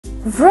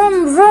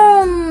Vroom,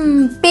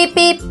 vroom, beep,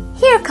 beep.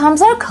 Here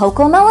comes our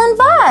Cocomelon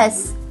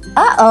bus.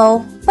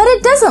 Uh-oh, but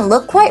it doesn't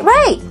look quite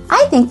right.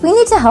 I think we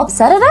need to help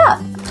set it up.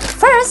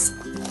 First,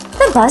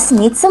 the bus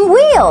needs some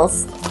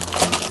wheels.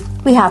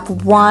 We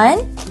have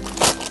 1,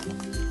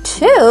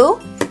 2,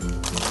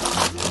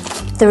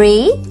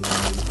 3,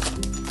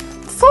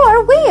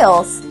 4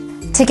 wheels.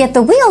 To get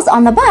the wheels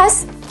on the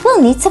bus,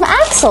 we'll need some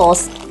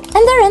axles, and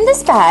they're in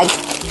this bag.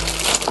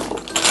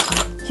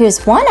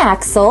 Here's 1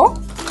 axle,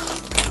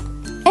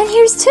 and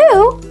here's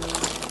 2.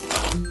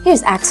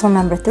 Here's axle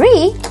number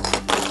 3,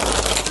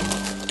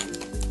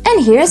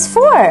 and here's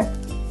 4.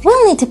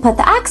 We'll need to put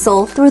the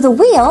axle through the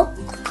wheel,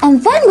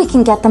 and then we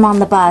can get them on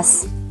the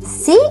bus.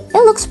 See,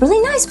 it looks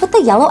really nice with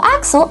the yellow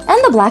axle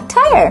and the black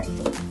tire.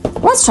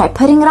 Let's try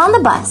putting it on the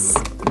bus.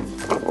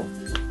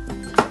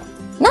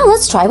 Now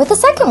let's try with the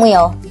second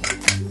wheel.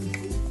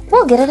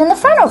 We'll get it in the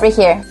front over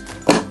here.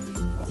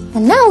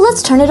 And now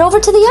let's turn it over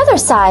to the other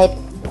side.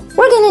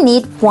 We're going to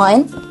need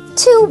 1,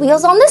 2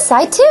 wheels on this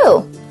side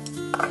too.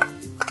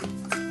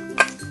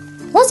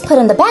 Let's put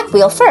in the back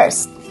wheel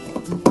first.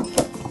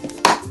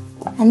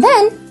 And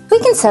then we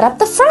can set up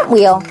the front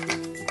wheel.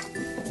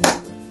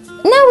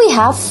 Now we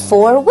have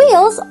 4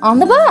 wheels on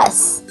the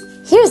bus.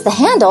 Here's the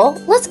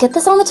handle. Let's get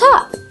this on the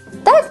top.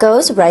 That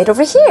goes right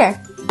over here.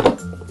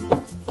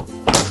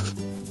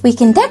 We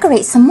can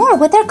decorate some more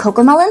with our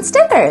Cocomelon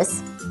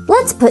stickers.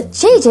 Let's put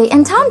JJ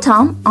and Tom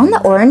Tom on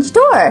the orange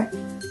door.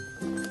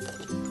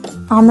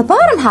 On the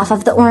bottom half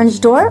of the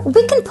orange door,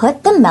 we can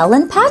put the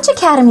Melon Patch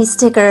Academy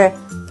sticker.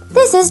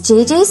 This is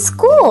JJ's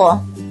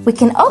school. We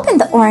can open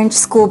the orange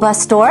school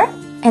bus door,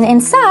 and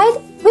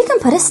inside, we can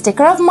put a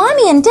sticker of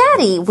Mommy and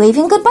Daddy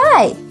waving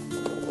goodbye.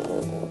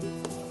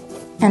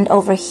 And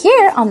over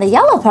here on the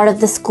yellow part of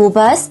the school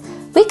bus,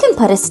 we can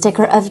put a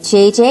sticker of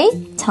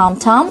JJ, Tom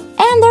Tom,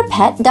 and their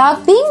pet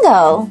dog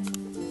Bingo.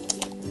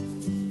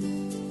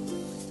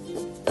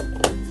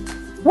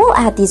 We'll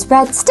add these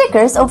red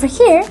stickers over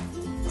here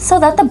so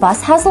that the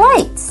bus has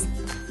lights.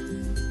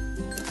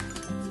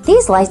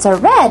 These lights are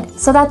red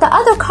so that the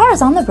other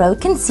cars on the road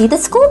can see the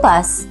school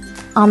bus.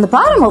 On the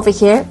bottom over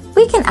here,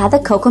 we can add the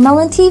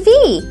Cocomelon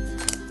TV.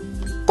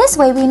 This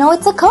way we know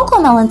it's a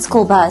Cocomelon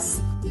school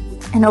bus.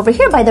 And over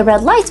here by the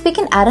red lights, we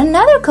can add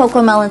another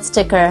Cocomelon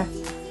sticker.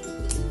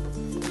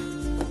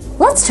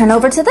 Let's turn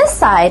over to this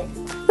side.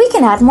 We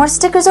can add more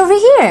stickers over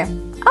here.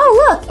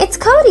 Oh look, it's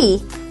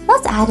Cody.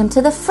 Let's add him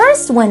to the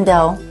first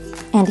window.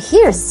 And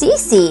here's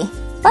Cece.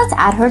 Let's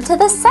add her to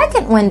the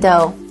second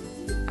window.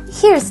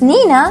 Here's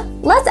Nina.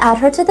 Let's add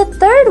her to the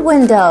third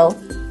window.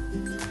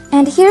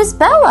 And here's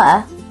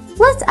Bella.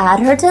 Let's add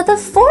her to the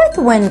fourth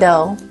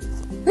window.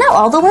 Now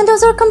all the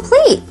windows are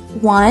complete.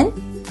 1,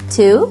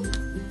 2,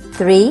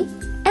 3,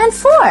 and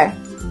 4.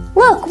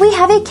 Look, we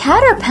have a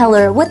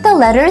caterpillar with the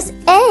letters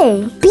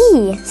A,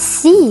 B,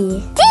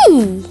 C,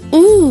 D,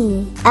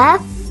 E,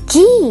 F,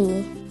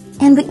 G.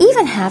 And we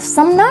even have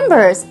some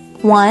numbers.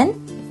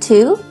 1,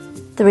 2,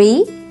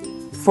 3,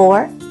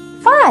 4,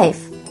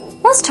 5.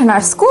 Let's turn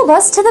our school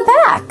bus to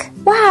the back.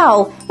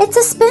 Wow, it's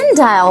a spin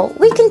dial.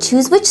 We can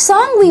choose which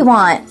song we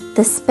want.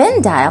 The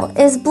spin dial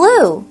is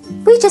blue.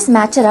 We just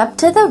match it up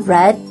to the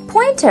red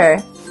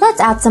pointer.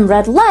 Let's add some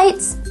red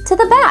lights to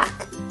the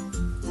back.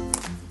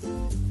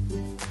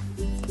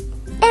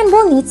 And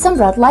we'll need some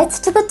red lights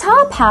to the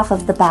top half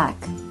of the back.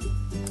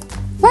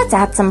 Let's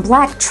add some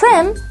black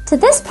trim to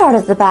this part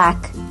of the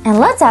back. And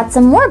let's add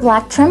some more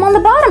black trim on the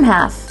bottom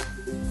half.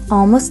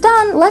 Almost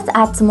done. Let's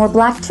add some more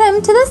black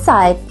trim to this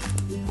side.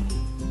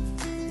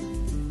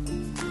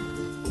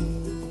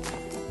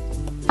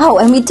 Oh,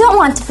 and we don't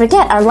want to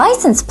forget our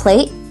license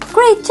plate.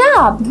 Great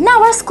job!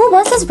 Now our school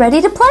bus is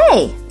ready to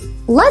play.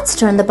 Let's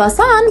turn the bus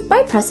on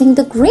by pressing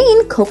the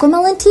green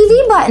Cocomelon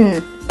TV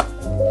button.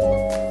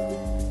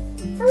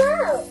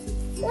 Hello,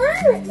 what's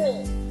wrong with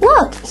me?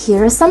 Look,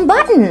 here are some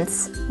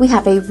buttons. We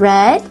have a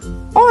red,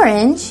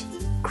 orange,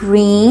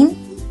 green,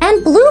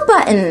 and blue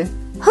button.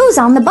 Who's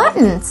on the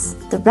buttons?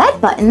 The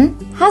red button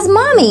has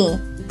Mommy.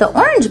 The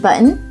orange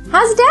button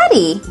has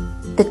Daddy.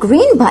 The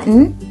green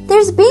button,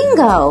 there's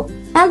Bingo.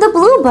 And the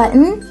blue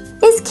button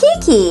is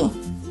Kiki.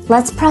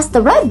 Let's press the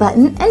red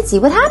button and see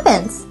what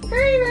happens.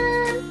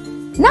 Hi,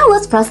 Mom. Now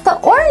let's press the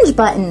orange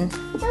button.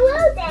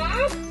 Hello,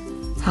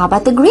 Dad. How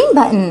about the green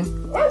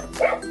button?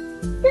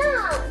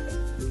 Dog.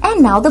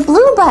 And now the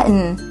blue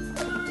button.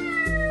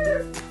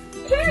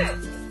 Cat.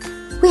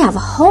 We have a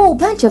whole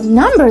bunch of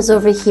numbers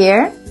over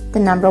here. The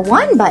number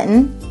 1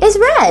 button is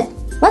red.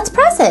 Let's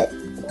press it.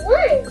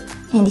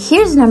 1. And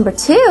here's number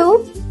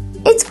 2.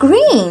 It's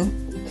green.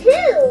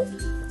 2.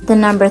 The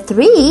number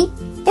 3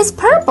 is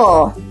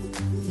purple.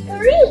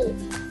 3.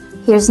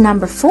 Here's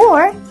number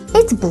 4.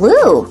 It's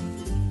blue.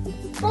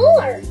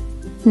 4.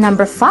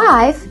 Number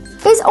 5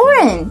 is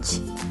orange.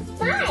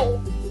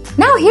 5.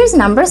 Now here's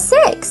number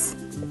 6. 6.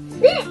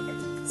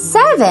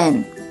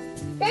 7.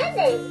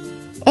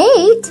 7.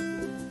 8.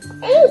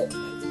 8.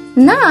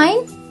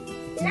 9.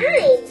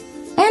 9.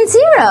 And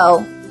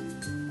 0.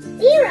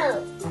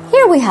 0.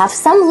 Here we have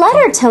some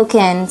letter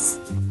tokens.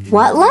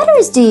 What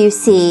letters do you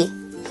see?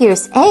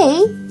 Here's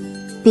A,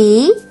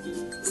 B,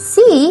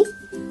 C,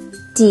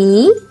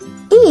 D,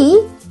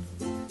 E,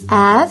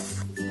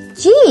 F,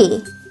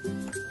 G,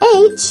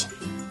 H,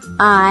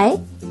 I,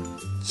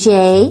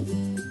 J,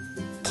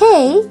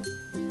 K,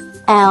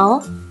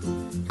 L,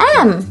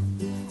 M.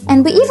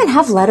 And we even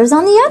have letters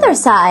on the other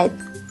side.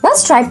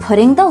 Let's try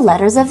putting the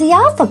letters of the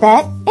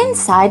alphabet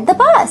inside the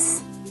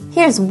bus.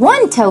 Here's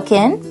one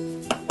token.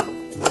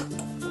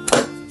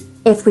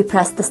 If we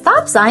press the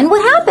stop sign,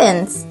 what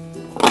happens?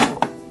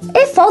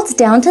 It falls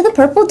down to the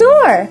purple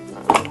door.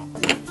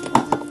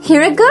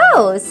 Here it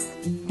goes.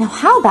 Now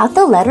how about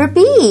the letter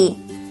B?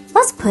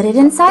 Let's put it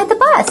inside the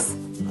bus.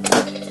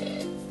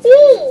 B.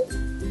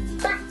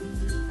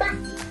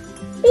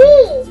 B.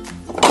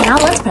 Now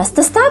let's press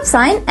the stop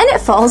sign and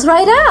it falls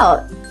right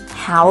out.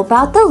 How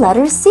about the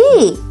letter C?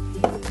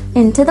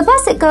 Into the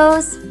bus it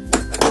goes.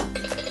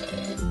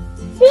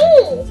 C.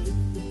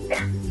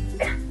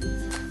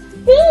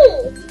 C.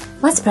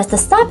 Let's press the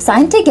stop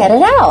sign to get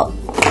it out.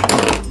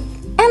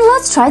 And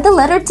let's try the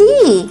letter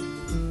D.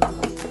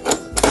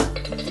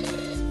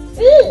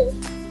 D.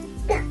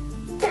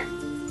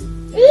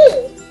 D.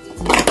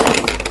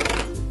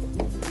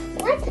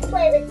 Let's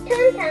play with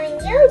Tum-Tum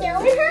and Yo-Yo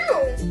at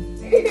home.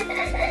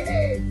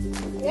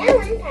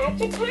 Melon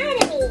Patch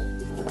Academy.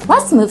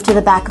 Let's move to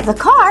the back of the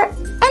car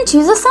and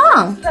choose a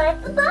song. Press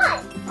the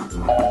button.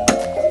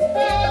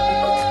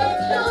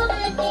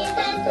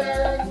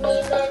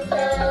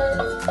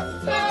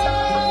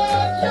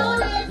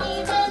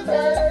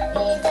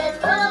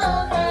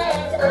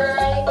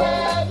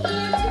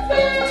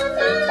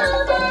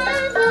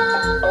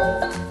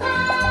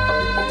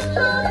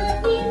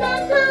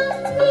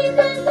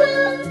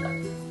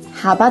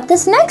 How about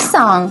this next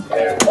song?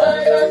 There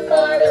was a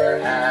farmer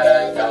had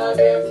a dog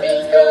and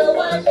Bingo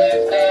was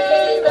his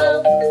name.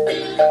 Oh,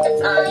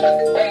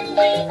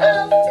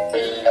 B-I-N-G-O,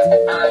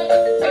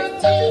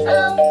 B-I-N-G-O,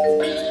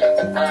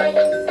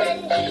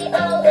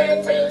 B-I-N-G-O,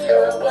 and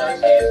Bingo was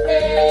his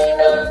name.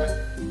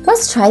 Oh,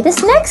 Let's try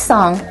this next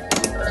song. twinkle,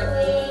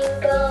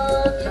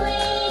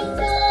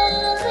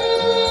 twinkle,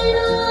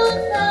 little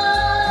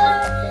star,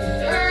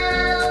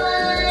 how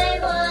I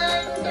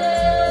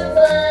wonder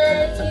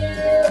what you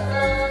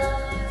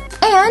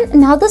are. And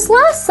now this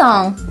last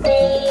song.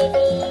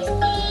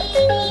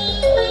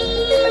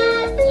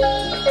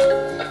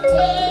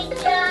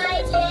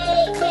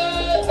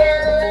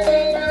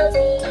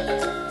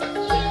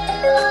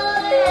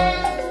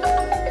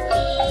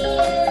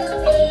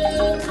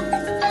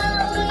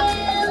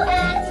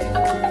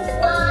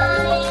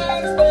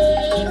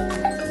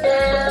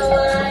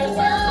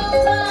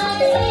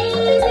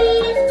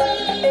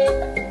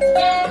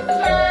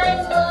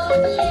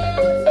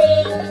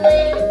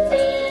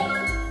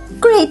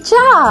 Great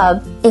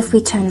job! If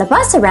we turn the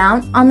bus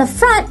around, on the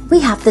front we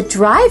have the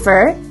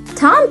driver,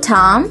 Tom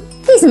Tom.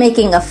 He's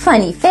making a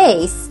funny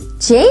face.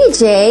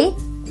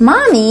 JJ,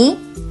 Mommy,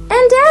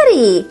 and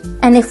Daddy.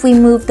 And if we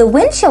move the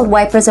windshield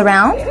wipers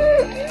around,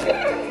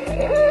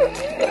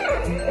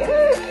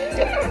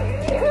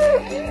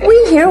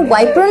 we hear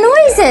wiper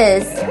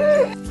noises.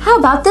 How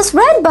about this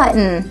red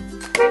button?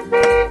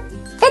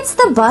 It's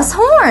the bus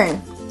horn.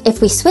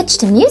 If we switch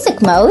to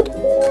music mode,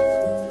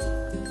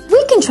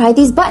 we can try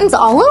these buttons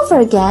all over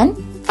again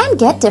and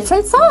get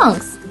different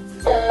songs.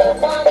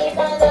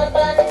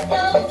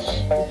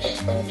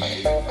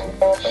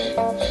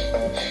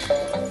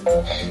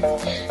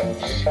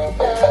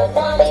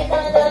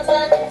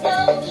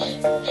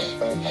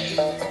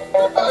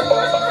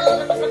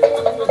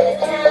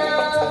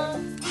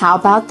 How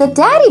about the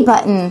daddy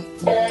button?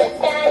 I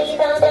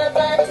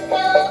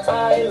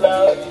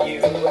love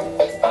you,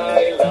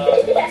 I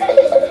love you,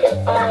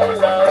 I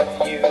love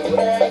you.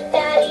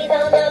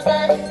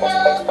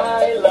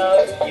 I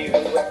love you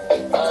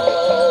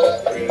all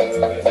through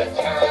the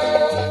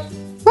town.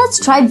 Let's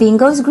try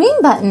Bingo's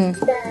green button.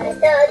 The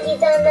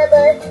doggies on the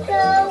bus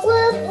go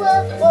woof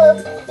woof woof,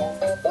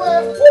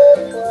 woof woof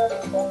woof,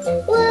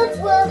 woof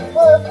woof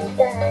woof.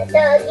 The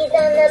doggies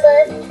on the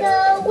bus go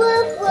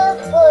woof woof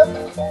woof,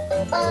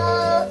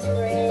 all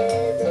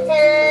through the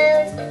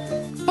town.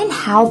 And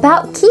how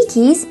about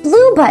Kiki's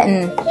blue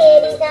button?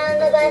 Kitties on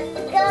the bus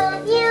go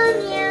meow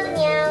meow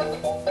meow,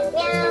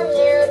 meow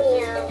meow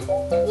meow,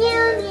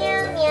 meow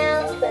meow meow.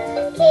 The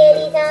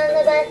kitties on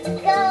the bus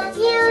go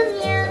meow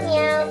meow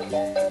meow,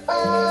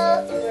 all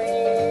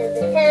through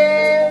the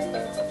town.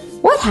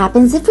 What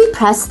happens if we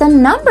press the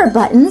number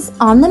buttons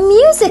on the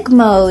music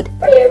mode?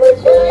 There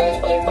was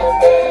one in the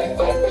bed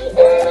and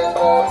the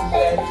animal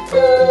said,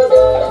 come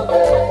over,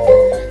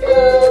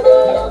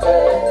 come over.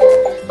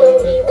 So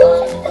he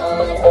walked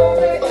on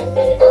over and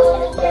they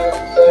all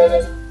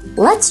downstairs.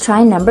 Let's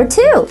try number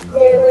 2.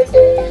 There were two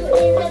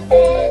in the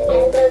bed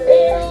and the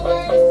little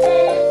one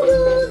said,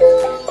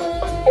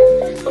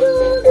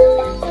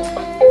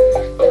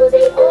 so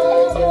they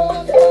all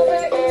rolled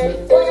over and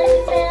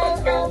one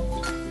fell out.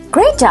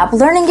 Great job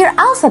learning your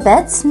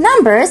alphabets,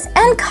 numbers,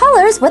 and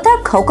colors with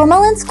our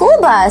Cocomelon school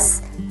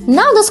bus.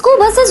 Now the school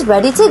bus is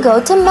ready to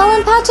go to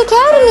Melon Patch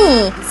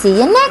Academy. See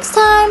you next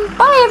time.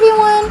 Bye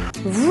everyone.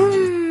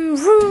 Vroom,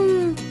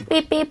 vroom,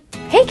 beep, beep.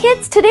 Hey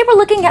kids, today we're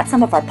looking at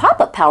some of our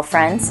Pop-Up Pal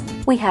friends.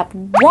 We have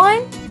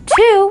 1,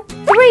 2,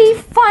 3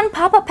 fun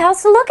Pop-Up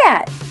Pals to look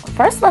at.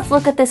 First, let's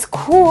look at this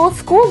cool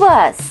school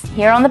bus.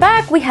 Here on the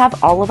back, we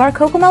have all of our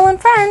Cocomelon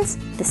friends.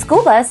 The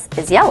school bus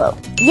is yellow.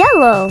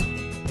 Yellow.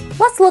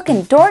 Let's look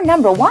in door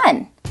number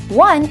 1.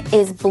 1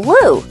 is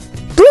blue.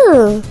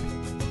 Blue.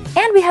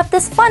 And we have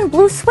this fun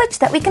blue switch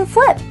that we can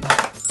flip.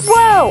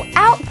 Whoa,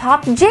 out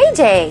popped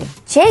JJ.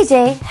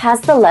 JJ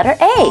has the letter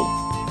A.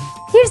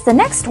 Here's the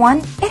next one.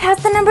 It has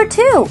the number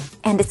 2,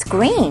 and it's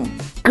green.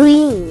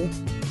 Green.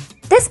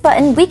 This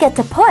button we get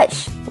to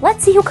push.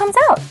 Let's see who comes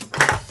out.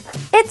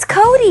 It's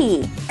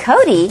Cody.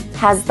 Cody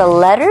has the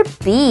letter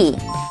B.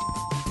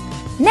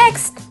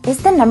 Next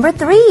is the number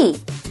 3,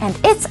 and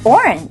it's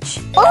orange.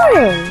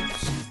 Orange.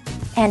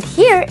 And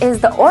here is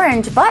the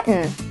orange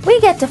button.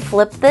 We get to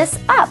flip this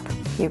up.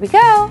 Here we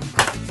go.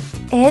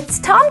 It's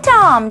Tom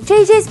Tom,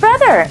 JJ's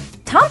brother.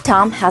 Tom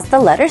Tom has the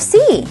letter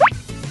C.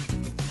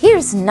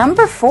 Here's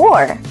number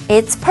 4.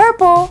 It's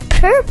purple.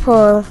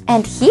 Purple.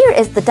 And here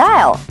is the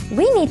dial.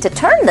 We need to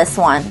turn this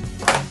one.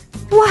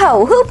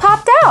 Whoa, who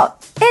popped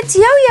out? It's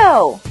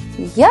Yo-Yo.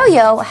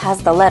 Yo-Yo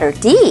has the letter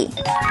D.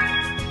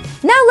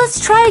 Now let's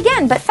try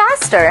again, but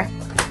faster.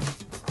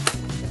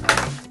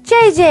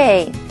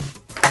 JJ.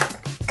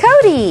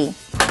 Cody.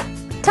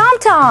 Tom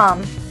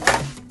Tom.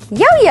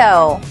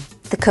 Yo-Yo.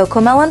 The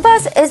Cocomelon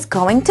bus is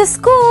going to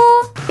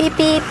school. Beep,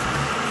 beep.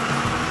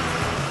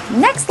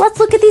 Next, let's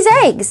look at these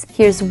eggs.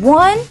 Here's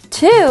 1,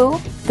 2,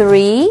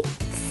 3,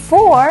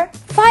 4,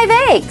 5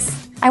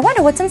 eggs. I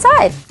wonder what's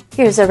inside.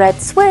 Here's a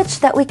red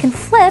switch that we can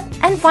flip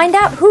and find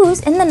out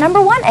who's in the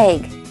number 1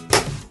 egg.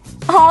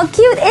 Aw,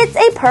 cute, it's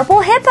a purple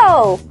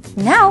hippo.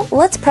 Now,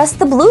 let's press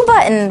the blue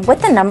button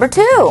with the number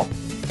 2.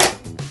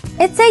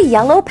 It's a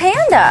yellow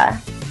panda.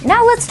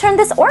 Now let's turn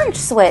this orange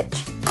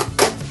switch.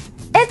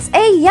 It's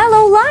a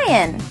yellow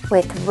lion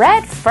with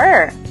red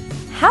fur.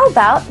 How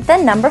about the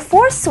number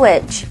 4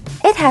 switch?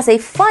 It has a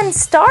fun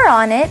star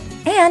on it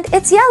and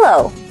it's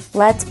yellow.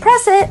 Let's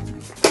press it.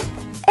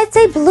 It's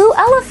a blue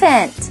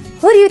elephant.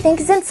 Who do you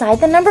think is inside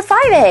the number 5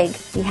 egg?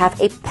 We have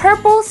a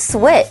purple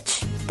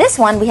switch. This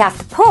one we have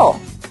to pull.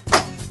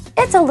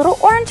 It's a little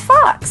orange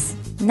fox.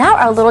 Now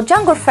our little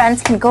jungle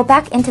friends can go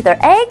back into their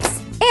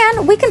eggs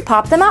and we can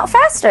pop them out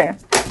faster.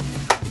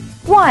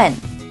 1,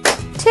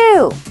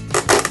 2,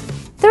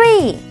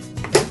 3,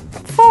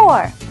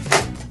 4,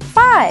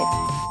 5.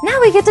 Now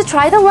we get to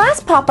try the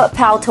last Pop-Up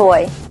Pal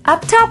toy.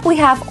 Up top we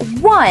have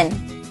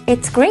 1.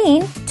 It's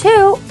green.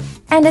 2.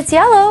 And it's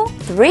yellow.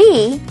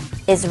 3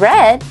 is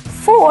red.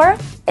 4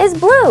 is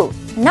blue.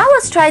 Now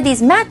let's try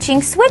these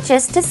matching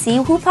switches to see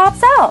who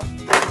pops out.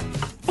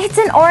 It's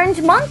an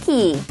orange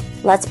monkey.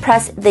 Let's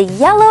press the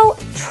yellow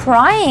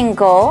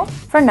triangle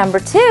for number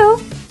 2.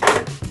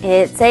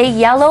 It's a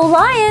yellow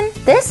lion.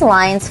 This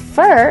lion's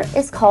fur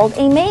is called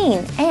a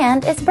mane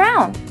and it's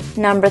brown.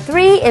 Number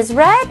 3 is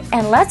red,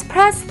 and let's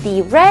press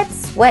the red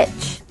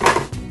switch.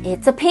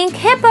 It's a pink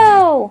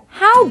hippo.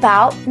 How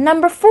about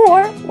number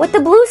 4 with the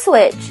blue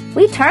switch?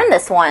 We turn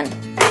this one.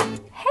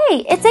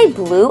 Hey, it's a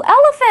blue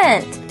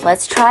elephant.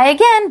 Let's try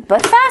again,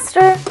 but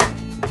faster.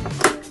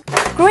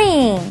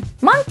 Green,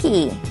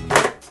 monkey.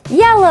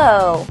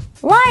 Yellow,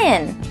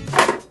 lion.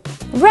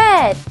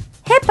 Red,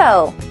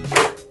 hippo.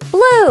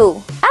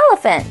 Blue,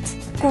 elephant.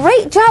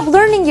 Great job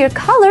learning your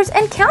colors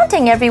and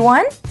counting,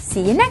 everyone.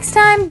 See you next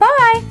time.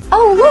 Bye.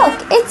 Oh,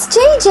 look, it's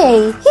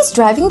JJ. He's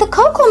driving the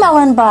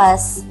Cocomelon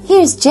bus.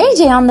 Here's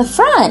JJ on the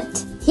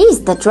front.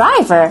 He's the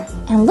driver.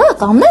 And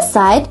look, on this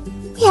side,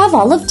 we have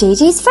all of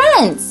JJ's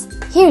friends.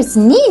 Here's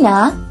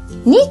Nina,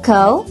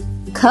 Nico,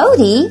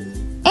 Cody,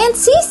 and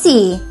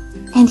Cece.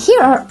 And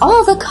here are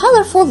all the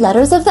colorful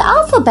letters of the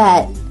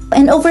alphabet.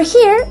 And over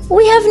here,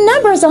 we have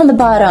numbers on the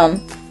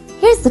bottom.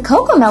 Here's the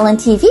Cocomelon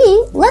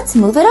TV. Let's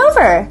move it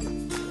over.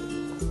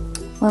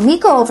 When we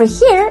go over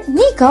here,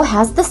 Nico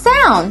has the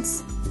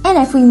sounds. And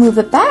if we move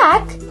it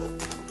back,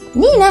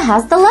 Nina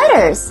has the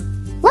letters.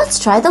 Let's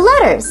try the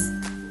letters.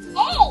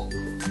 A,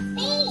 B,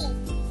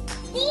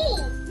 C,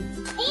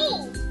 D,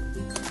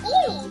 E,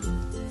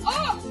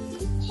 F,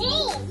 G.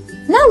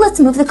 Now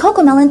let's move the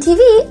Cocomelon TV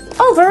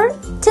over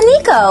to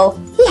Nico.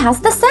 He has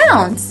the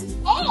sounds.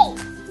 A,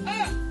 B,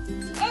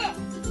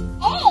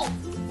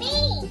 B,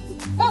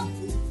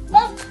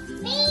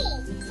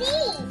 C.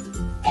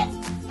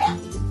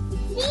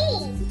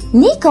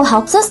 Nico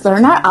helps us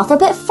learn our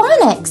alphabet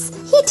phonics.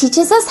 He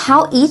teaches us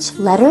how each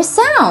letter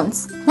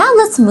sounds. Now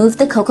let's move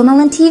the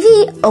Cocomelon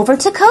TV over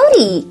to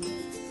Cody.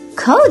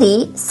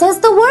 Cody says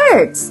the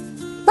words.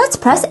 Let's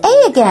press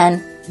A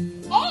again.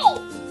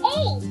 A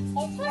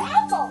is for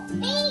apple.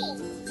 B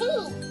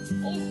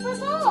is for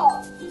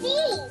ball. C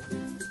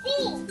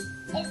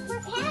is for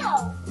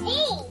cow. D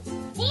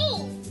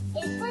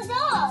is for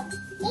dog.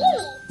 E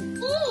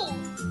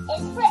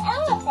is for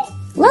elephant.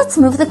 Let's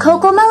move the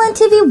Cocomelon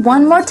TV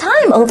one more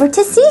time over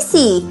to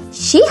Cece.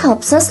 She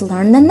helps us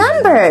learn the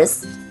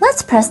numbers.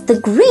 Let's press the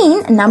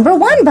green number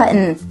 1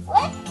 button.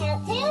 Let's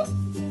count to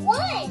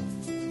 1.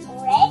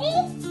 Ready?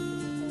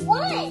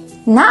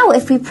 1. Now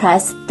if we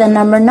press the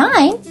number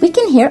 9, we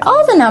can hear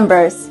all the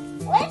numbers.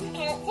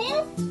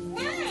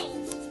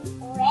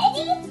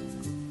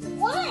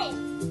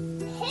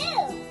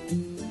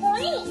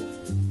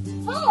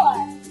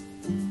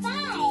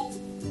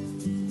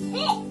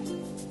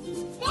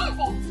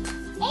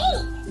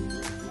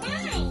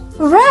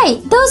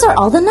 right, those are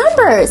all the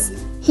numbers.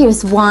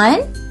 Here's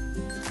 1,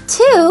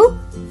 2,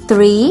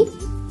 3,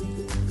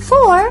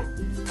 4,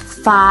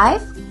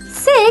 5,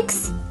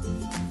 6,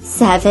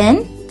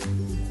 7,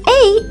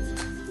 8,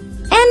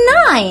 and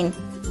 9.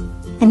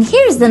 And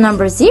here's the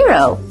number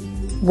 0.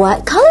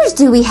 What colors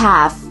do we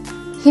have?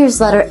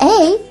 Here's letter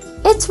A,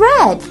 it's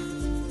red.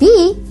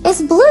 B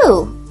is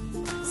blue.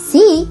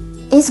 C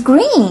is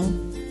green.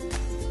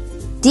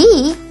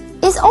 D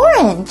is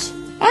orange.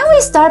 And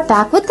we start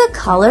back with the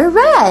color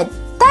red.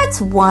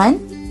 That's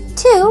 1,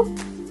 2,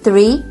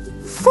 3,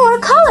 4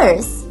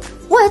 colors.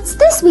 What's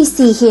this we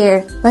see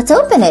here? Let's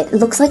open it. It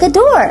looks like a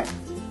door.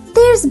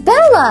 There's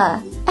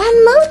Bella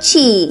and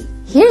Mochi.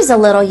 Here's a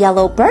little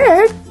yellow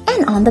bird.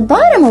 And on the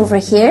bottom over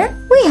here,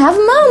 we have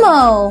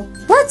Momo.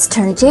 Let's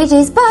turn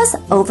JJ's bus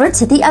over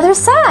to the other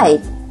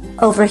side.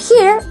 Over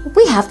here,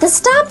 we have the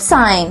stop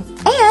sign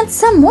and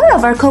some more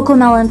of our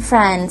Cocomelon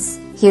friends.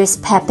 Here's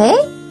Pepe,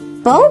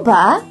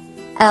 Boba,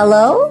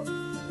 Ello,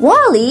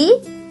 Wally,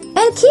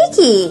 and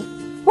Kiki.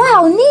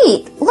 Wow,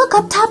 neat! Look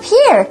up top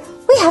here.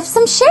 We have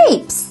some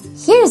shapes.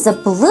 Here's a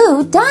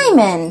blue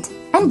diamond.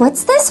 And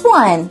what's this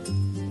one?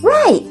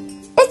 Right,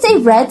 it's a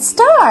red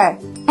star.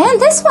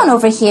 And this one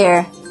over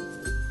here.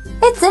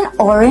 It's an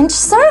orange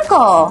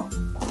circle.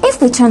 If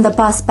we turn the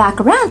bus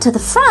back around to the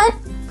front,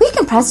 we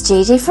can press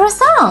JJ for a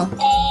song.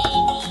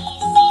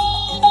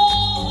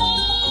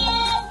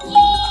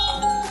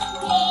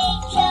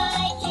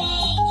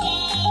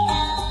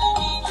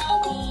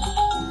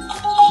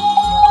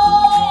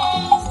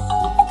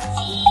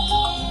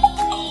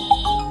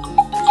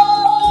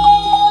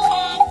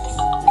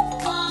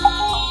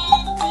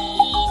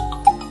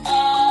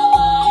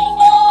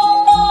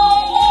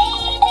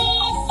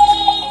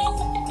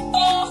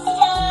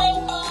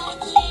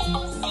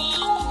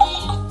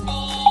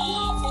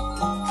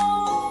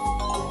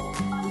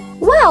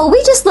 Wow,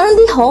 we just learned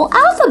the whole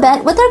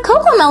alphabet with our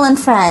Cocomelon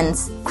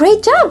friends.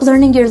 Great job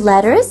learning your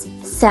letters,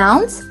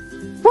 sounds,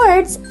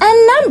 words,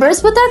 and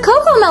numbers with our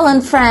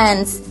Cocomelon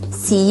friends.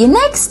 See you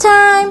next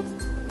time.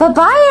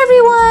 Bye-bye,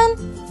 everyone.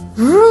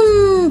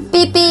 Vroom,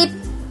 beep, beep.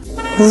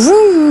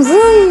 Vroom,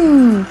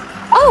 vroom.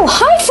 Oh,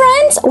 hi,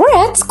 friends. We're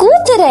at school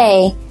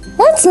today.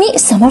 Let's meet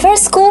some of our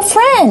school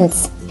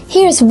friends.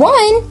 Here's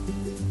 1,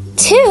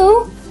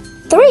 2,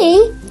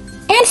 3,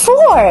 and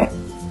 4.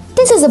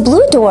 This is a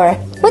blue door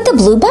with a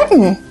blue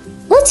button.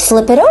 Let's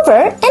flip it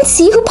over and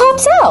see who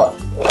pops out.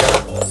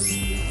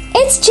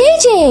 It's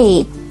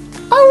JJ.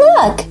 Oh,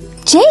 look.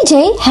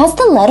 JJ has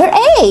the letter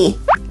A.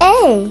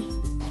 A.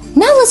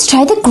 Now let's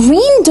try the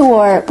green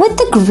door with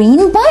the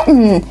green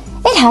button.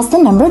 It has the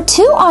number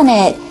 2 on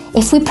it.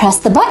 If we press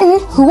the button,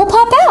 who will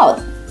pop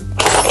out?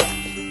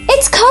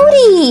 It's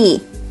Cody.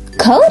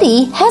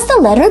 Cody has the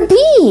letter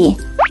B.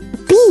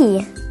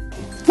 B.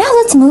 Now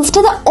let's move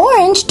to the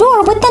orange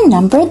door with the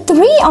number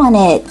 3 on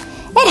it.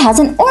 It has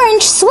an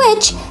orange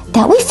switch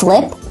that we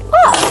flip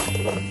up.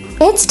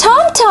 It's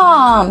Tom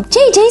Tom,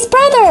 JJ's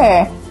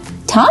brother.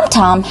 Tom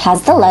Tom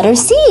has the letter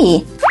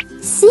C.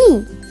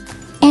 C.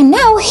 And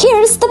now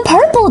here's the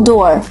purple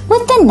door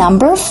with the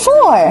number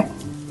 4.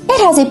 It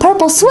has a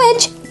purple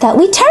switch that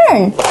we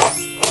turn.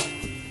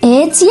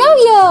 It's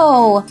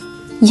Yo-Yo.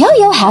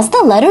 Yo-Yo has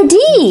the letter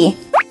D.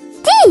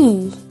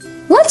 D.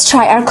 Let's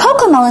try our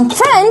Cocomelon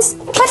friends,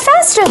 but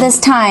faster this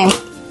time.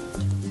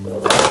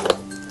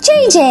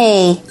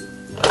 JJ.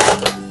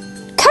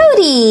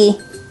 Cody.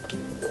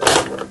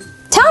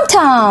 Tom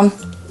Tom.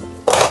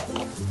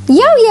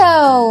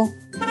 Yo-Yo.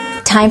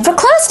 Time for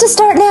class to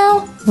start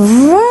now.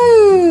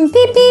 Vroom,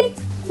 beep, beep.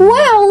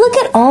 Wow, look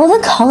at all the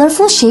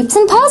colorful shapes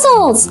and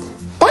puzzles.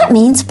 That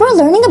means we're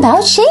learning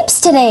about shapes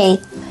today.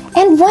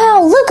 And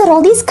wow, look at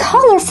all these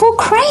colorful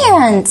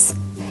crayons.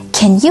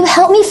 Can you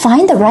help me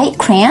find the right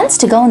crayons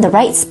to go in the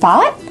right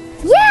spot?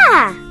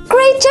 Yeah!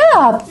 Great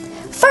job!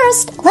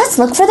 First, let's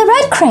look for the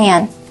red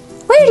crayon.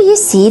 Where do you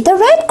see the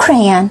red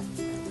crayon?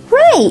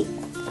 Right!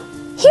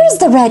 Here's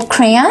the red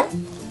crayon.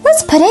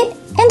 Let's put it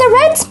in the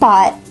red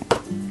spot.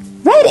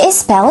 Red is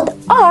spelled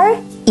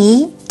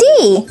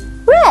R-E-D.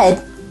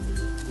 Red.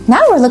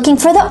 Now we're looking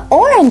for the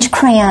orange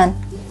crayon.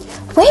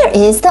 Where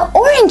is the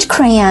orange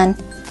crayon?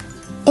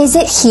 Is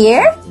it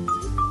here?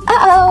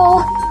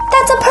 Uh-oh,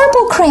 that's a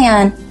purple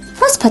crayon.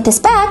 Let's put this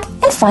back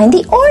and find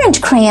the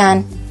orange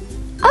crayon.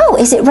 Oh,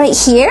 is it right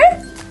here?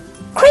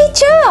 Great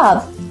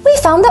job! We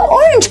found the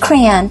orange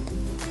crayon.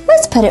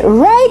 Let's put it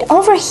right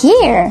over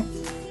here.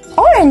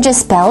 Orange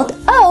is spelled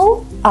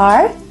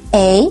O-R-A-N-G-E.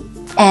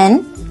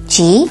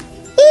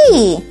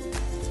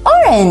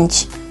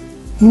 Orange.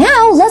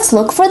 Now let's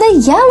look for the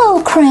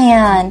yellow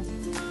crayon.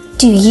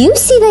 Do you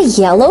see the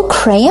yellow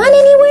crayon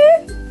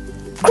anywhere?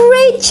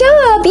 Great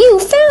job! You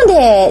found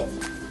it!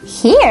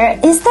 Here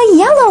is the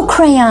yellow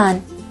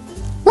crayon.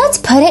 Let's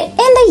put it in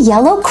the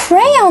yellow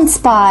crayon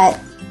spot.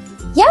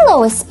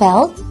 Yellow is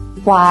spelled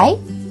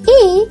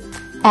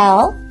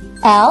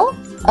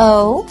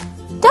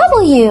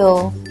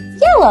Y-E-L-L-O-W.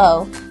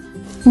 Yellow.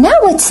 Now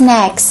what's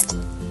next?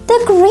 The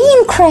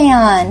green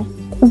crayon.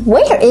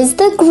 Where is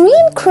the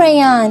green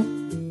crayon?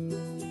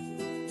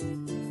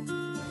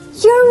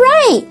 You're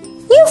right!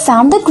 You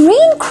found the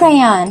green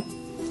crayon.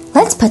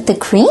 Let's put the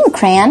green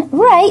crayon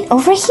right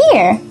over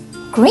here.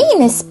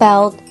 Green is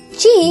spelled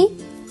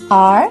G-R-E-E-N.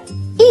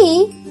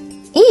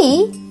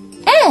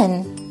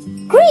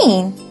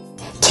 Green.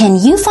 Can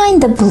you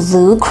find the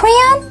blue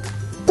crayon?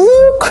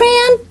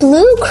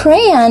 Blue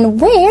crayon,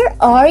 where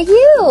are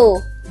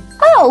you?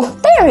 Oh,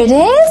 there it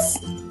is.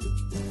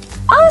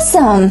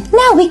 Awesome.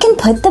 Now we can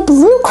put the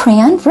blue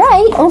crayon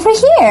right over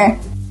here.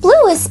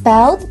 Blue is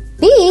spelled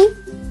B-L-U-E.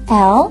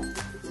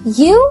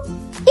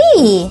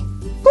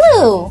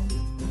 Blue.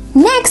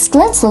 Next,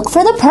 let's look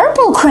for the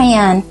purple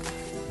crayon.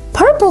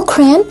 Purple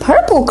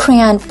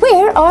crayon,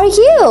 where are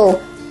you?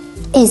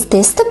 Is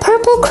this the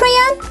purple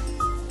crayon?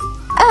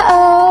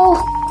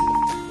 Uh-oh.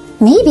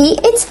 Maybe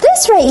it's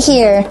this right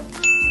here.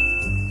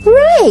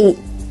 Right.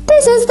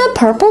 This is the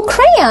purple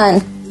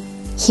crayon.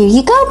 Here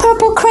you go,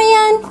 purple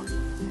crayon.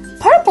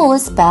 Purple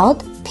is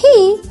spelled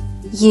P-U-R-P-L-E.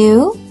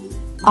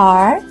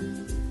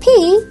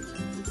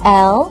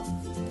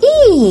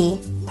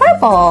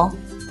 Purple.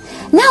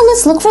 Now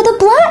let's look for the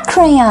black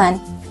crayon.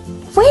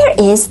 Where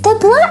is the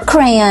black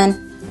crayon?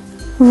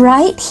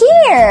 Right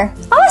here.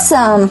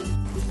 Awesome.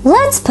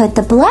 Let's put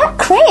the black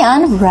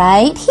crayon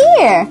right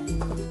here.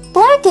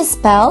 Black is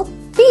spelled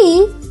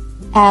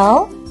B-L-A-C-K.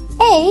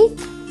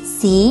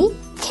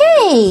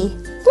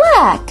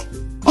 Black.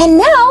 And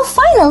now,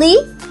 finally,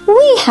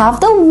 we have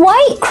the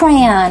white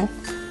crayon.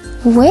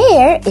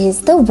 Where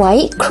is the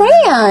white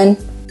crayon?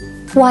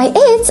 Why,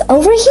 it's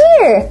over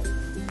here.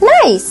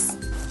 Nice.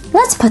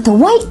 Let's put the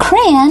white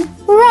crayon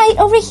right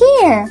over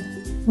here.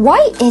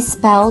 White is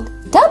spelled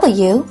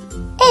W-H-I-T-E.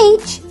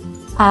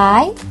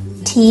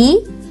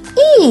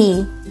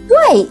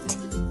 White.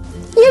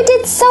 You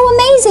did so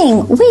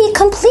amazing. We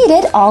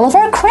completed all of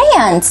our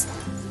crayons.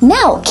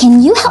 Now,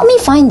 can you help me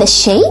find the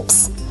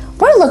shapes?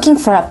 We're looking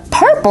for a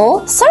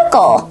purple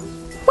circle.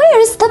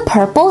 Where's the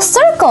purple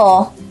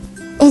circle?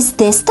 Is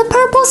this the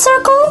purple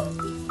circle?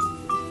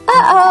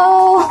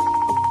 Uh-oh.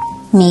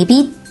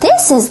 Maybe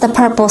this is the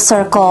purple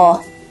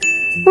circle.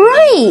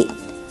 Right.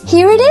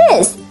 Here it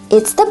is.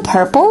 It's the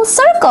purple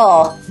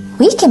circle.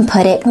 We can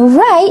put it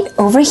right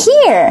over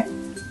here.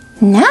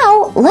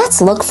 Now,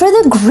 let's look for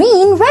the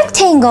green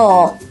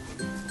rectangle.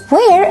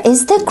 Where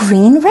is the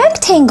green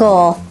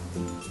rectangle?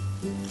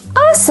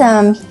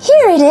 Awesome!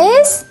 Here it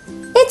is.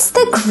 It's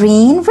the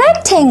green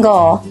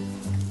rectangle.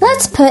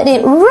 Let's put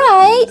it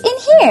right in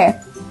here.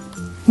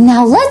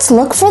 Now let's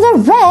look for the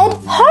red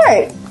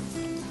heart.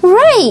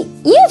 Right!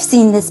 You've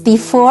seen this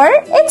before.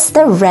 It's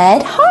the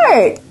red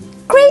heart.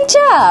 Great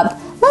job!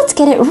 Let's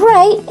get it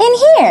right in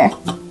here.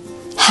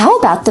 How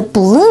about the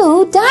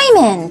blue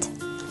diamond?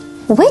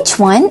 Which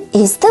one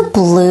is the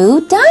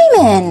blue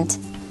diamond?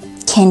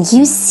 Can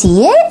you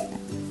see it?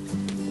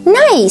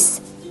 Nice!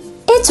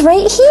 It's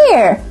right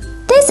here.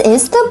 This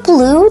is the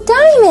blue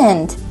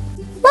diamond.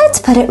 Let's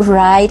put it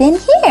right in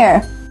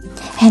here.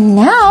 And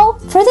now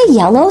for the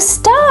yellow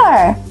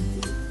star.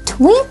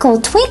 Twinkle,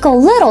 twinkle,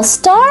 little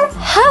star,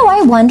 how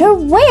I wonder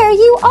where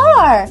you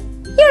are.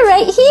 You're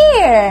right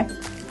here.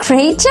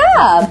 Great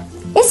job.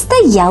 It's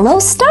the yellow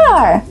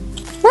star.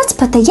 Let's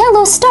put the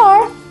yellow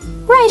star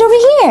right over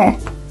here.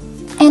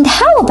 And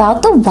how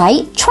about the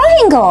white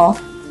triangle?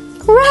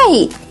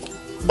 Right.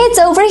 It's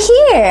over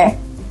here.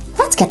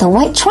 Let's get the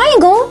white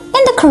triangle in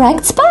the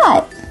correct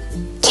spot.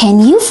 Can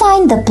you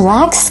find the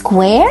black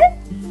square?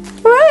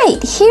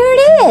 Right, here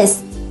it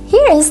is.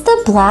 Here is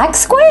the black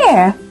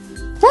square.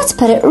 Let's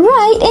put it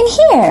right in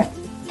here.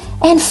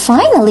 And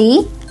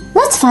finally,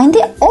 let's find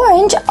the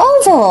orange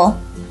oval.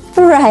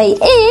 Right,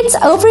 it's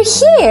over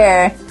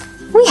here.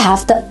 We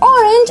have the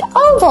orange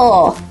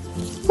oval.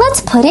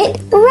 Let's put it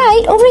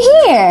right over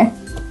here.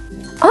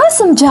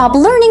 Awesome job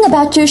learning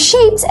about your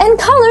shapes and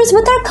colors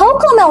with our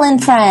Cocomelon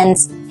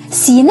friends.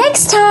 See you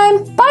next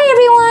time. Bye,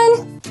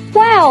 everyone.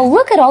 Wow,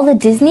 look at all the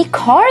Disney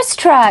Cars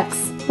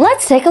trucks.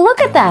 Let's take a look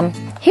at them.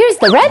 Here's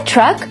the red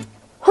truck.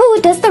 Who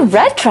does the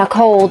red truck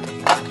hold?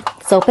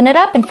 Let's open it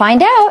up and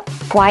find out.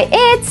 Why,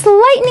 it's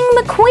Lightning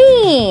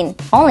McQueen.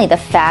 Only the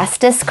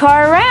fastest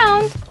car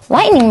around.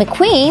 Lightning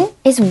McQueen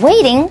is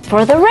waiting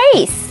for the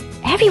race.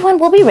 Everyone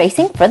will be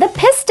racing for the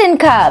Piston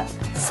Cup.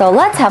 So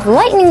let's have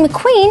Lightning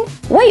McQueen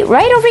wait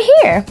right over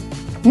here.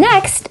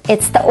 Next,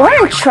 it's the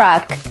orange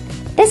truck.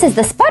 This is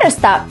the Sputter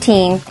Stop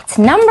team. It's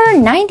number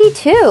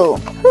 92.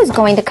 Who's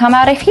going to come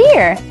out of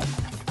here?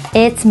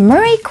 It's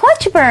Murray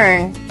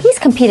Clutchburn. He's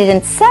competed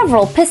in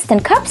several Piston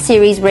Cup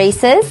Series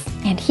races,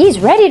 and he's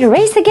ready to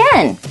race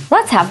again.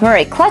 Let's have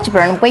Murray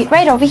Clutchburn wait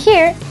right over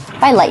here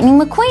by Lightning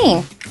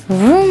McQueen.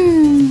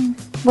 Vroom.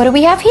 What do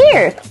we have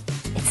here?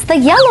 It's the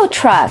yellow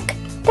truck.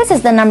 This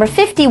is the number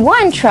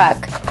 51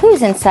 truck.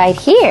 Who's inside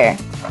here?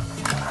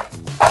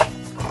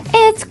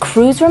 It's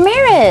Cruz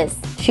Ramirez.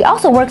 She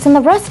also works in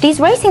the Rusty's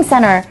Racing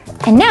Center,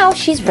 and now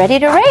she's ready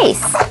to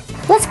race.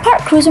 Let's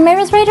park Cruz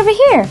Ramirez right over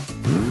here.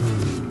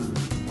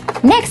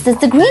 Next is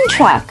the green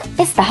truck.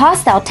 It's the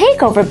Hostile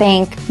Takeover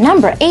Bank,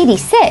 number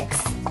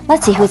 86.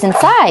 Let's see who's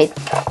inside.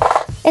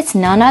 It's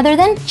none other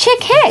than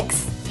Chick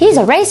Hicks. He's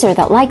a racer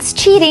that likes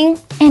cheating,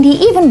 and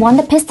he even won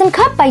the Piston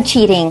Cup by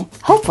cheating.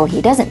 Hopefully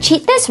he doesn't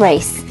cheat this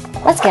race.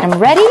 Let's get him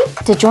ready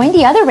to join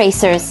the other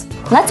racers.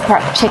 Let's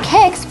park Chick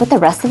Hicks with the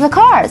rest of the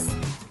cars.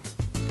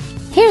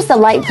 Here's the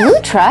light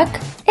blue truck.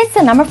 It's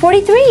the number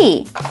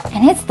 43,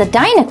 and it's the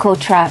Dynaco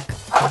truck.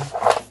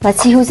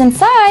 Let's see who's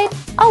inside.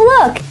 Oh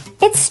look,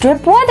 it's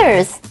Strip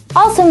Weathers,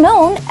 also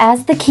known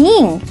as the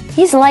King.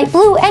 He's light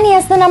blue and he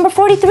has the number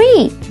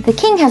 43. The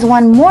King has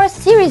won more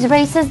series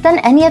races than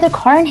any other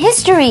car in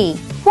history.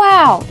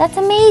 Wow, that's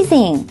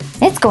amazing.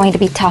 It's going to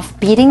be tough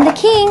beating the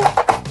King.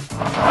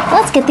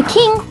 Let's get the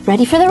King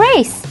ready for the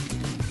race.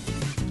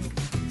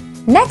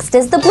 Next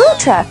is the blue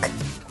truck.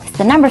 It's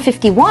the number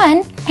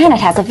 51 and it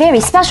has a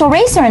very special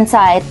racer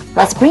inside.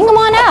 Let's bring him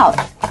on out.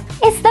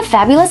 It's the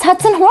fabulous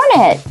Hudson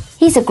Hornet.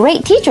 He's a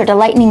great teacher to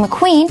Lightning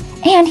McQueen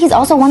and he's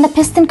also won the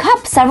Piston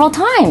Cup several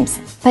times.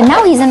 But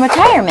now he's in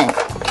retirement.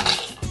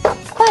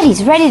 But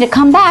he's ready to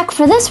come back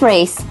for this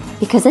race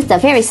because it's a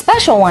very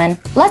special one.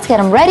 Let's get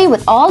him ready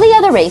with all the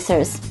other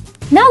racers.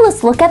 Now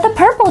let's look at the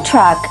purple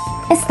truck.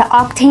 It's the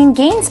Octane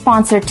Gain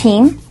sponsor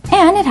team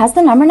and it has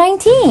the number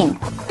 19.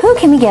 Who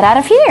can we get out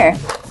of here?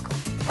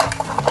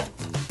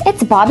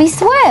 It's Bobby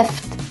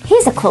Swift.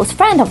 He's a close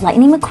friend of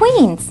Lightning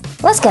McQueen's.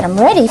 Let's get him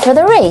ready for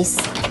the race.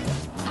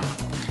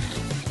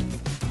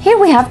 Here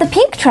we have the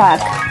pink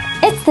truck.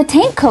 It's the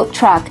Tank Coat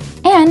truck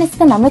and it's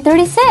the number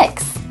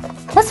 36.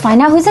 Let's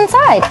find out who's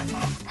inside.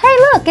 Hey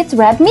look, it's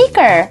Reb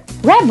Meeker.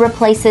 Reb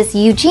replaces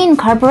Eugene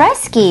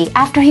Karbareski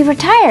after he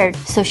retired,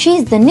 so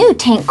she's the new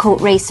Tank Coat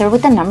racer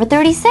with the number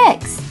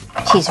 36.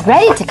 She's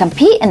ready to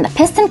compete in the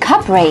Piston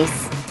Cup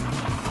race.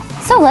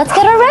 So let's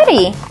get her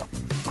ready.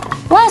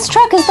 Last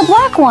truck is the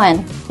black one.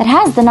 It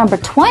has the number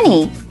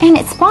 20 and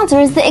its sponsor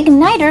is the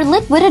Igniter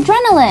Liquid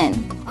Adrenaline.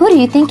 Who do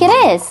you think it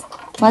is?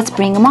 Let's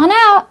bring him on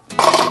out.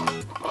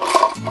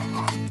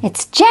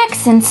 It's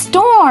Jackson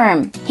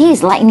Storm.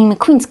 He's Lightning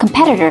McQueen's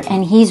competitor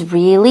and he's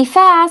really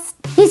fast.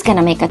 He's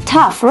gonna make a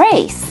tough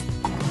race.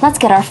 Let's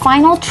get our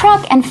final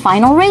truck and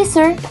final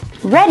racer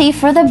ready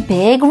for the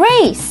big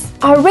race.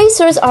 Our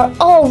racers are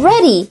all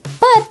ready,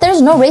 but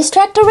there's no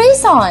racetrack to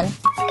race on.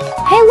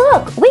 Hey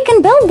look, we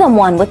can build them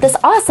one with this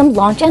awesome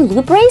launch and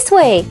loop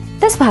raceway.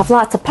 This will have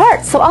lots of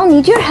parts, so I'll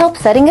need your help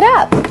setting it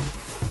up.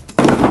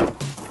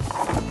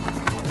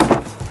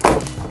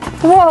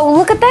 Whoa,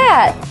 look at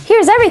that!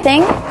 Here's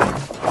everything.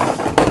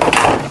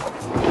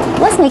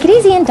 Let's make it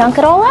easy and dunk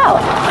it all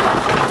out.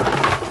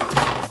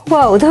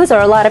 Whoa, those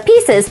are a lot of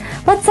pieces.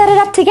 Let's set it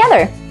up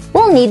together.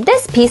 We'll need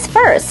this piece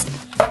first.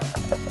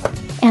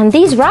 And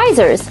these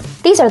risers.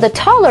 These are the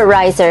taller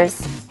risers.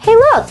 Hey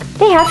look,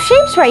 they have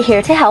shapes right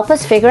here to help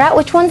us figure out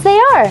which ones they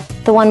are.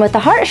 The one with the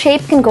heart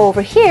shape can go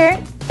over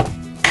here.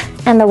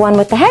 And the one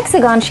with the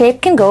hexagon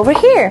shape can go over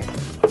here.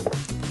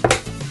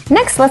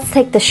 Next, let's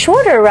take the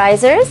shorter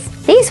risers.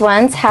 These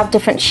ones have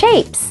different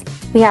shapes.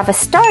 We have a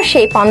star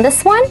shape on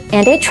this one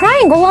and a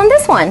triangle on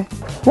this one.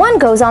 One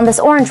goes on this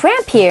orange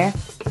ramp here.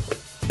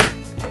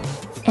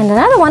 And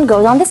another one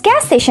goes on this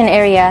gas station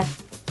area.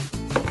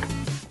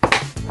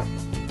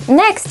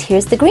 Next,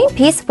 here's the green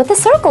piece with the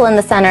circle in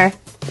the center.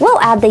 We'll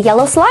add the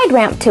yellow slide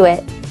ramp to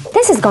it.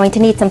 This is going to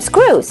need some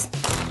screws.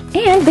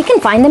 And we can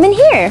find them in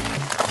here.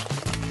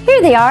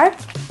 Here they are.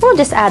 We'll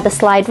just add the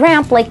slide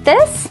ramp like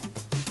this.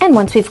 And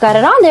once we've got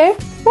it on there,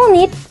 we'll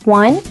need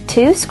 1,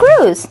 2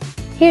 screws.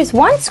 Here's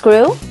one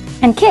screw.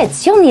 And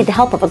kids, you'll need the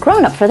help of a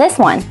grown-up for this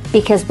one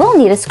because we'll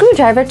need a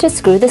screwdriver to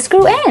screw the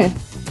screw in.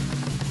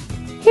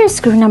 Here's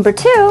screw number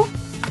 2.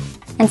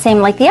 And same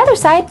like the other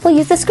side, we'll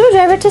use the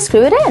screwdriver to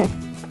screw it in.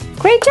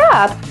 Great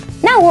job!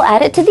 Now we'll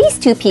add it to these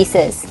 2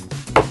 pieces.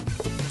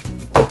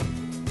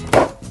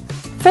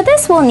 For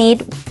this we'll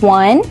need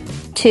 1,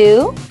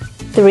 2,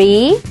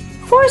 3,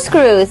 4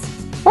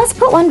 screws. Let's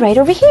put one right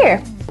over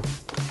here.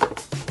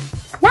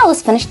 Now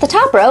let's finish the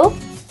top row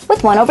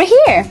with one over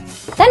here.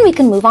 Then we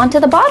can move on to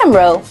the bottom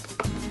row.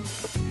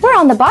 We're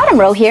on the bottom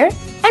row here,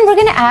 and we're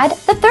going to add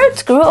the 3rd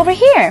screw over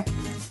here.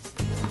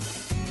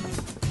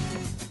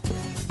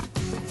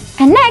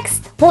 And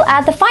next, we'll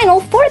add the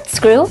final 4th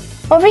screw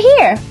over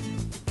here.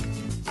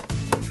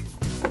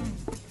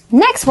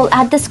 Next, we'll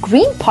add this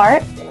green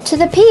part to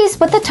the piece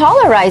with the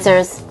taller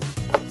risers.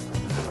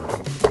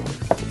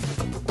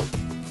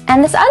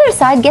 And this other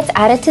side gets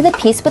added to the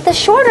piece with the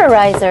shorter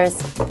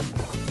risers.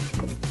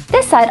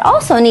 This side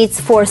also needs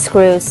 4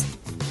 screws.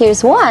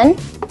 Here's 1,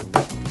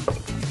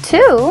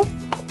 2,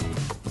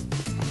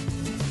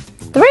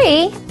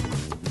 3,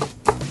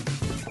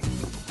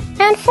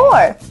 and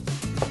 4.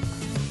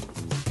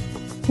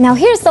 Now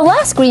here's the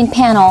last green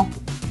panel,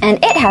 and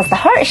it has the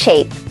heart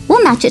shape.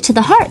 We'll match it to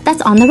the heart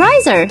that's on the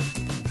riser.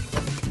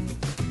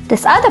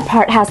 This other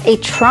part has a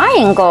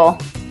triangle,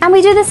 and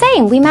we do the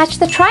same. We match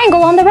the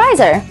triangle on the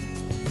riser.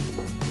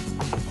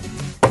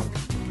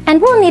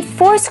 And we'll need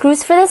 4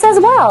 screws for this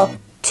as well.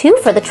 2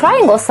 for the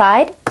triangle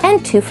side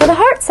and 2 for the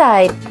heart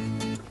side.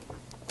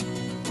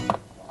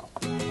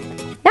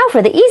 Now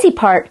for the easy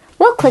part,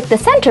 we'll click the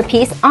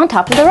centerpiece on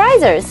top of the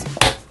risers.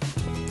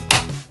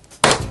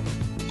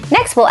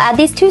 Next, we'll add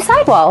these 2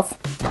 sidewalls.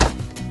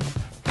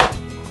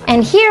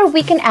 And here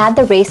we can add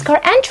the race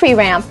car entry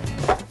ramp.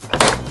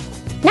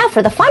 Now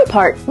for the fun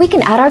part, we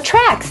can add our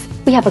tracks.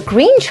 We have a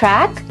green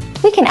track.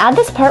 We can add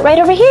this part right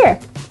over here.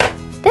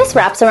 This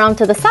wraps around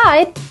to the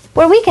side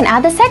where we can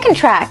add the second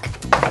track.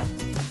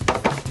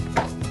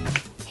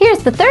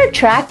 Here's the third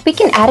track. We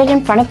can add it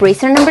in front of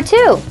racer number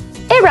 2.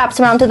 It wraps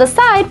around to the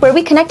side where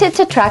we connect it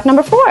to track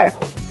number 4.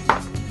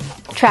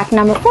 Track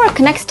number 4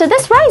 connects to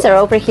this riser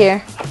over here.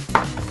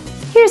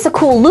 Here's a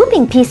cool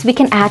looping piece we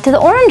can add to the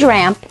orange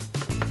ramp.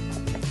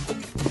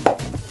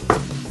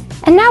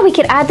 And now we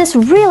can add this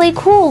really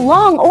cool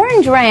long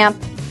orange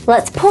ramp.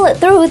 Let's pull it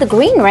through the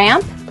green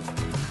ramp.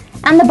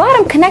 And the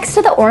bottom connects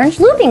to the orange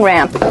looping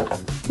ramp.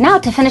 Now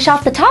to finish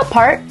off the top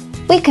part,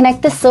 we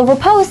connect the silver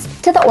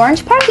post to the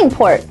orange parking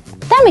port.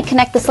 Then we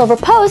connect the silver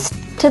post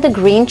to the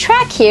green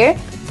track here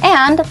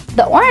and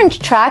the orange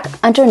track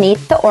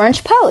underneath the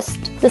orange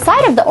post. The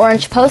side of the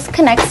orange post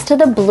connects to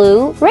the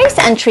blue race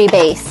entry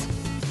base.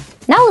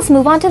 Now let's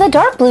move on to the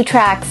dark blue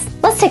tracks.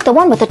 Let's take the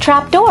one with the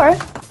trap door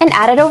and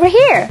add it over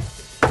here.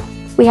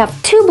 We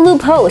have 2 blue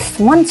posts,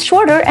 one's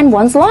shorter and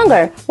one's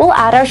longer. We'll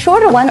add our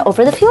shorter one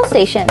over the fuel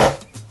station.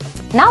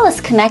 Now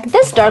let's connect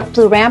this dark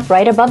blue ramp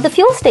right above the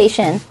fuel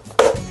station.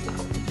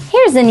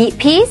 Here's a neat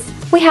piece.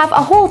 We have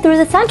a hole through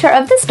the center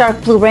of this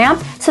dark blue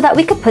ramp so that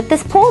we could put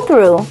this pole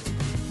through.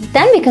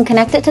 Then we can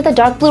connect it to the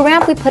dark blue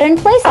ramp we put in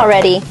place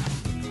already.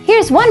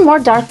 Here's one more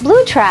dark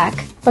blue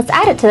track. Let's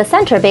add it to the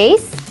center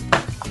base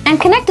and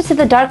connect it to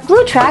the dark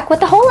blue track with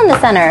the hole in the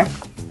center.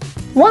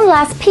 One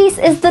last piece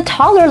is the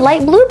taller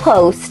light blue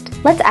post.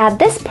 Let's add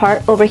this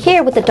part over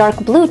here with the dark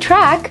blue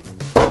track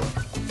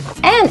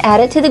and add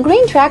it to the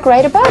green track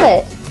right above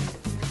it.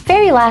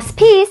 Very last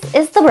piece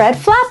is the red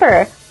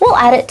flapper. We'll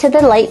add it to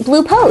the light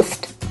blue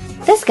post.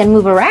 This can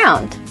move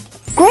around.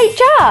 Great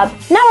job!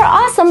 Now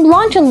our awesome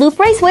launch and loop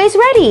raceway is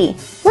ready.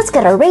 Let's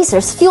get our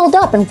racers fueled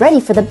up and ready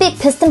for the big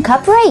Piston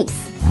Cup race.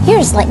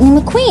 Here's Lightning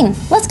McQueen.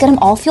 Let's get him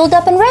all fueled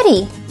up and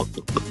ready.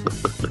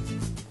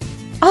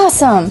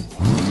 Awesome!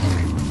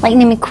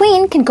 Lightning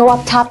McQueen can go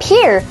up top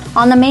here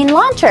on the main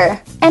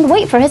launcher and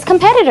wait for his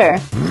competitor.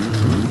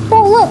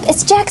 Oh look,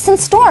 it's Jackson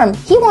Storm.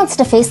 He wants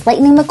to face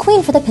Lightning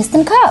McQueen for the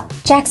Piston Cup.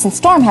 Jackson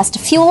Storm has to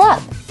fuel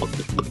up.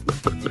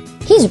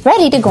 He's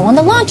ready to go on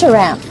the launcher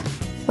ramp.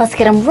 Let's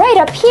get him right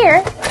up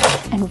here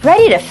and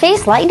ready to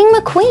face Lightning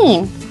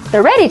McQueen.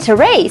 They're ready to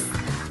race.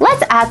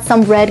 Let's add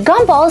some red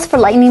gumballs for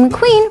Lightning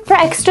McQueen for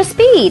extra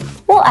speed.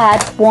 We'll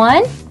add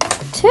 1,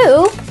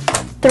 2,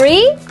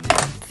 3,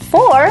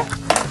 4,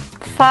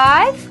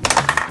 5,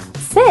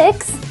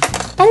 6,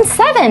 and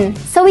 7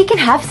 so we can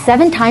have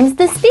 7 times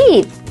the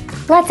speed.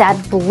 Let's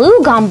add blue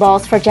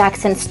gumballs for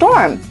Jackson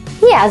Storm.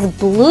 He has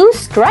blue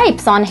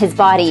stripes on his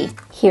body.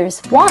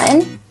 Here's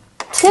 1,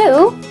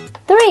 2,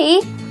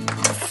 3,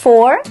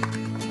 4,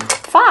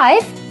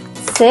 5,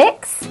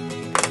 6,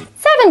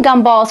 7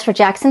 gumballs for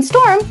Jackson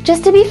Storm,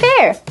 just to be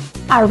fair.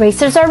 Our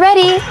racers are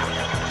ready.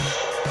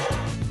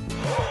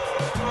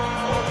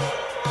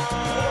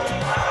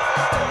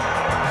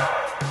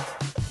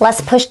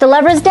 Let's push the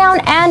levers down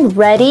and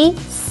ready,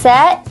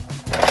 set,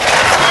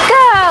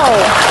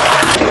 go!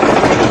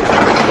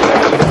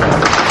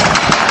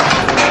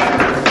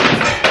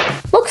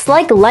 Looks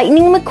like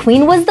Lightning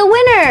McQueen was the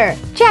winner.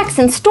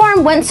 Jackson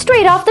Storm went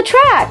straight off the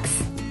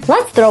tracks.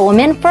 Let's throw him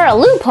in for a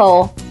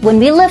loophole. When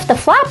we lift the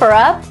flapper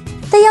up,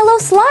 the yellow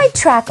slide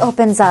track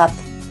opens up.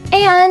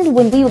 And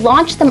when we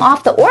launch them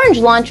off the orange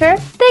launcher,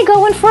 they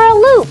go in for a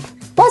loop.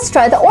 Let's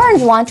try the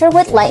orange launcher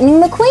with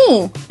Lightning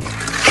McQueen.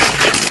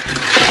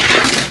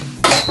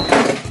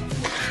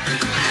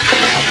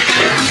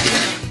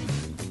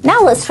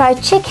 Now let's try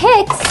Chick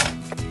Hicks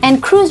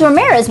and Cruz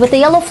Ramirez with the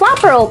yellow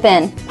flapper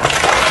open.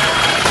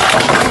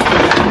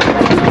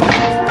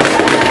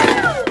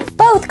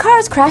 Both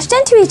cars crashed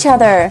into each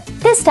other.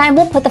 This time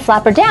we'll put the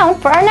flapper down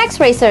for our next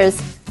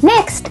racers.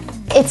 Next,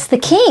 it's the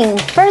King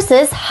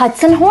versus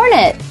Hudson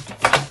Hornet.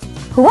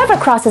 Whoever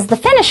crosses the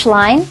finish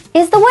line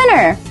is the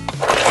winner.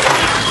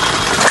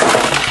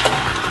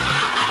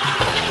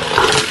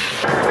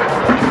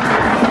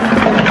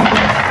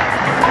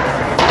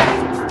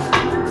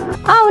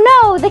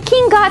 Oh no, the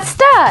King got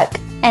stuck,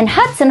 and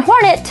Hudson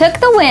Hornet took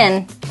the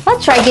win.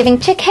 Let's try giving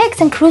Chick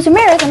Hicks and Cruz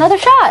Ramirez another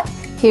shot.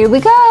 Here we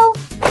go.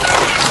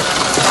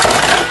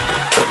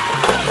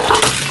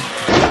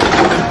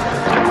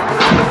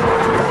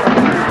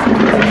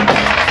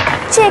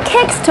 Chick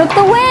Hicks took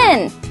the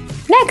win.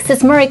 Next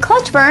is Murray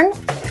Clutchburn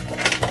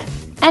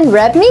and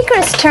Reb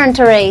Meeker's turn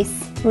to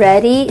race.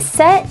 Ready,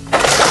 set,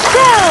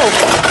 go!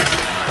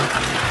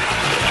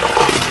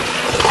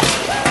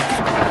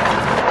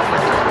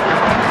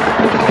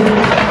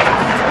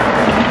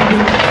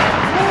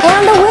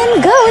 And the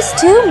win goes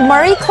to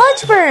Murray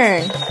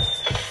Clutchburn.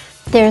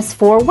 There's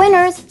 4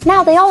 winners.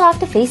 Now they all have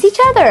to face each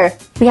other.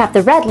 We have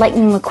the red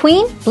Lightning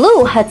McQueen,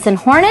 blue Hudson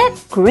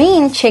Hornet,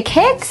 green Chick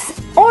Hicks,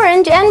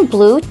 orange and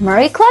blue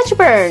Murray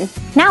Clutchburn.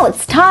 Now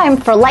it's time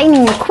for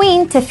Lightning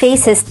McQueen to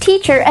face his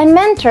teacher and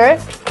mentor,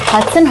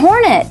 Hudson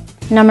Hornet.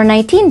 Number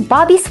 19,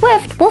 Bobby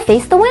Swift, will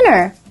face the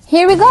winner.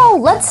 Here we go.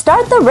 Let's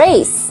start the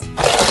race.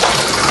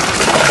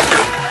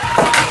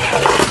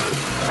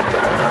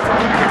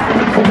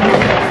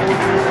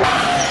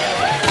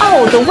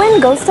 the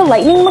win goes to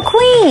Lightning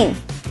McQueen.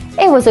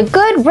 It was a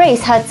good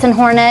race, Hudson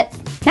Hornet.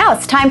 Now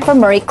it's time for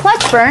Murray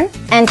Clutchburn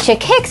and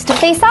Chick Hicks to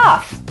face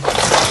off.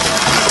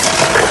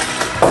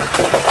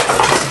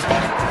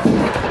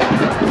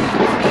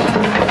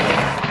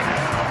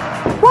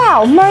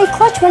 Wow, Murray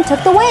Clutchburn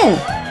took the win.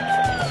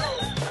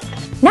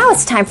 Now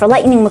it's time for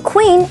Lightning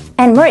McQueen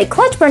and Murray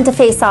Clutchburn to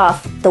face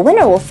off. The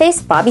winner will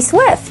face Bobby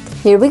Swift.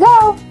 Here we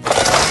go.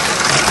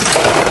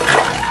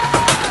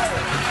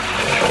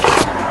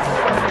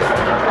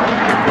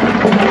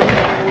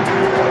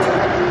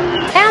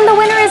 And the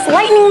winner is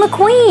Lightning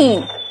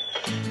McQueen.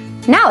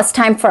 Now it's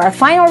time for our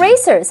final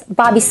racers,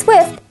 Bobby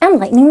Swift and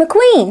Lightning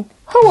McQueen.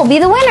 Who will be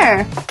the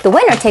winner? The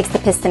winner takes the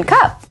Piston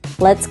Cup.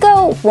 Let's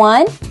go.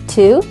 1,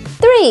 2,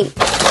 3.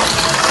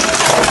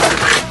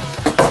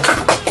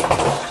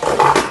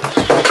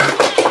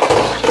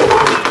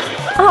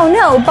 Oh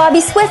no,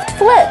 Bobby Swift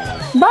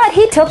flipped, but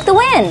he took the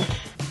win.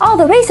 All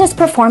the racers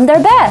performed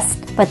their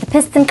best, but the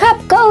Piston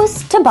Cup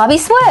goes to Bobby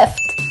Swift.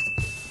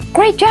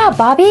 Great job,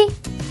 Bobby.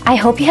 I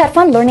hope you had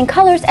fun learning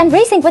colors and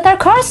racing with our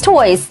Cars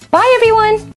toys. Bye, everyone.